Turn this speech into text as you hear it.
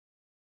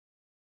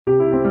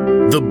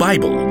The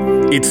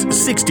Bible. It's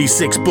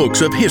 66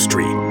 books of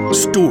history,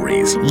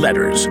 stories,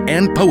 letters,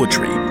 and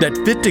poetry that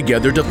fit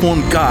together to form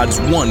God's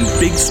one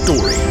big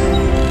story.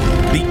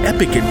 The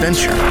epic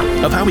adventure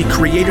of how He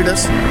created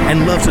us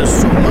and loves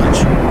us so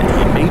much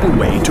that He made a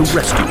way to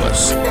rescue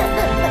us.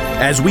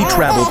 As we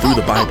travel through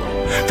the Bible,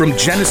 from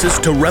Genesis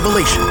to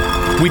Revelation,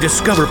 we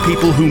discover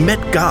people who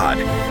met God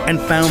and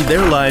found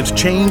their lives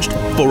changed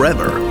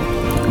forever.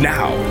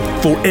 Now,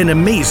 for an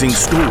amazing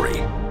story,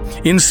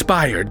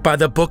 inspired by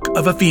the book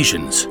of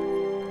Ephesians,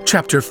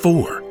 chapter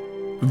 4,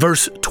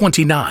 verse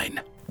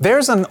 29.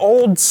 There's an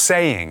old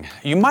saying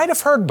you might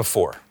have heard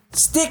before.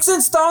 Sticks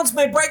and stones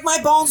may break my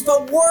bones,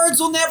 but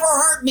words will never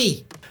hurt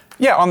me.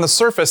 Yeah, on the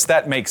surface,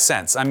 that makes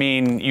sense. I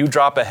mean, you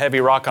drop a heavy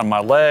rock on my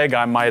leg,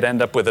 I might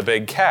end up with a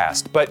big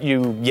cast. But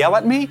you yell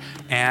at me,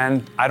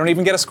 and I don't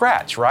even get a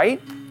scratch,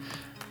 right?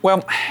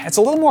 Well, it's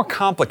a little more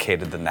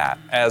complicated than that,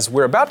 as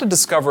we're about to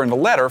discover in the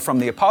letter from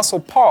the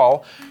Apostle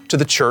Paul to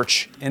the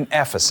church in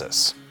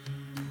Ephesus.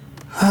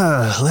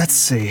 Let's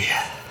see.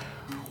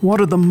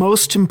 What are the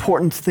most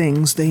important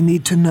things they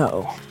need to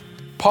know?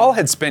 Paul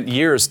had spent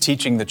years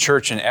teaching the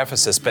church in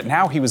Ephesus, but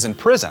now he was in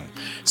prison.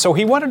 So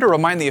he wanted to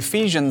remind the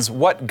Ephesians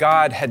what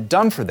God had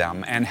done for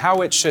them and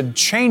how it should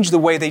change the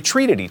way they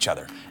treated each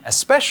other,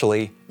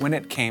 especially when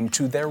it came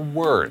to their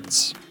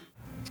words.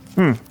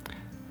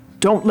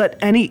 Don't let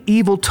any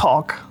evil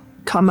talk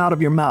come out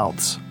of your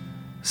mouths.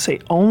 Say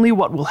only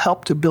what will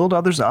help to build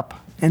others up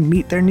and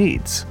meet their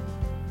needs.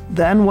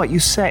 Then what you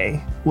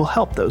say will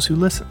help those who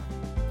listen.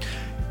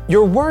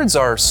 Your words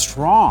are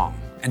strong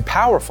and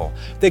powerful.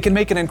 They can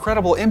make an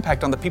incredible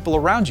impact on the people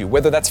around you,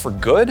 whether that's for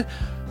good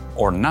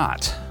or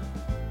not.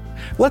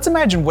 Let's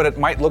imagine what it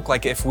might look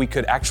like if we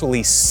could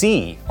actually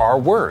see our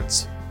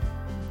words.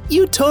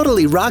 You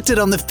totally rocked it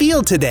on the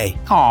field today.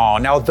 Aw,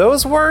 now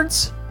those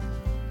words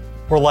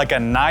were like a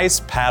nice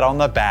pat on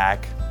the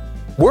back.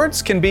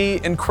 Words can be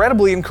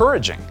incredibly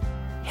encouraging.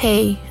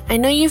 Hey, I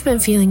know you've been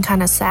feeling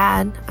kind of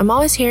sad. I'm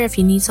always here if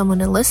you need someone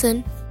to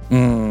listen.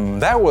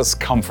 That was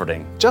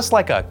comforting, just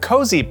like a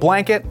cozy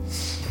blanket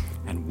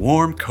and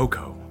warm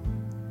cocoa.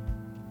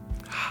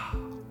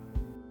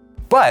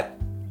 But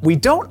we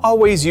don't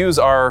always use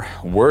our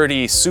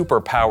wordy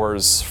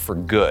superpowers for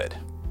good.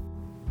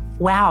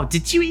 Wow,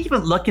 did you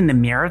even look in the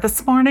mirror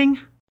this morning?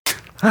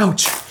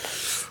 Ouch.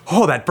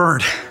 Oh, that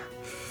burned.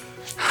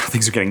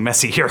 Things are getting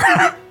messy here.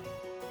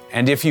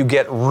 And if you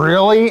get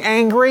really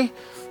angry,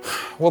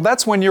 well,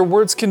 that's when your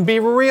words can be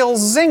real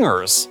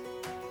zingers.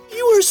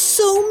 You are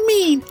so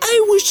mean.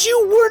 I wish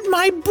you weren't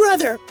my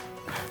brother.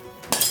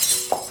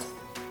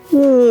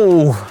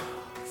 Ooh.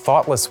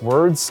 Thoughtless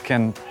words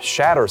can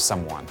shatter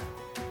someone,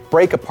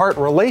 break apart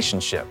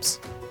relationships.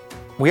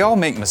 We all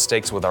make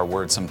mistakes with our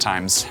words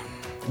sometimes.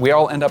 We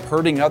all end up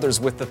hurting others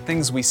with the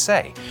things we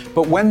say.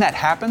 But when that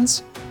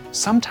happens,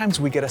 sometimes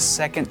we get a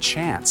second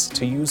chance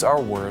to use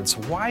our words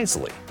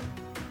wisely.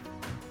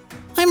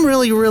 I'm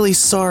really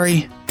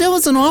sorry. That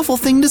was an awful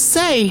thing to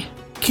say.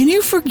 Can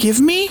you forgive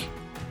me?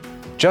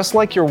 Just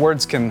like your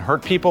words can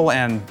hurt people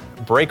and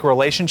break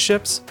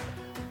relationships,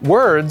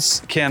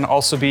 words can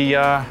also be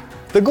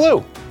the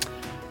glue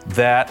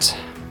that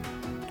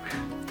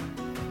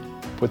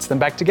puts them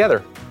back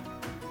together.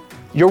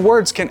 Your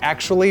words can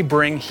actually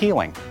bring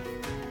healing.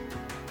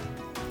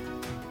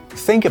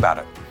 Think about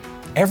it.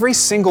 Every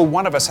single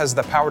one of us has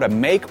the power to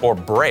make or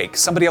break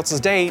somebody else's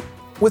day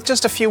with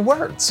just a few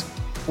words.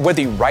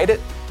 Whether you write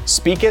it,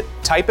 speak it,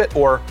 type it,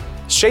 or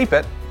shape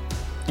it,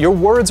 your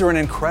words are an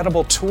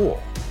incredible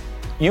tool.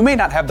 You may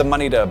not have the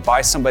money to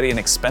buy somebody an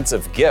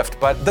expensive gift,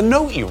 but the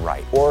note you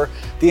write or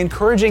the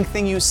encouraging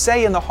thing you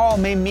say in the hall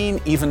may mean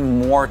even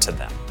more to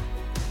them.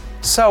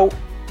 So,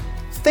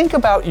 think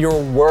about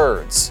your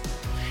words.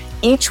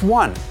 Each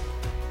one.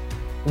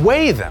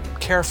 Weigh them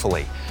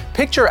carefully.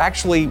 Picture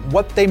actually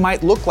what they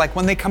might look like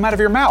when they come out of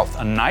your mouth.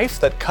 A knife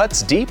that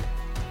cuts deep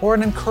or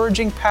an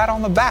encouraging pat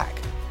on the back.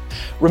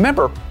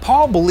 Remember,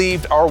 Paul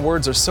believed our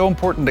words are so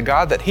important to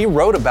God that he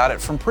wrote about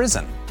it from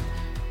prison.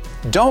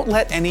 Don't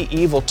let any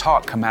evil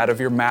talk come out of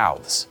your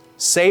mouths.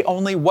 Say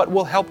only what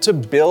will help to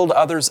build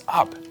others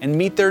up and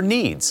meet their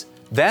needs.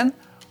 Then,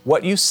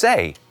 what you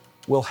say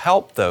will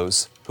help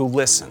those who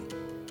listen.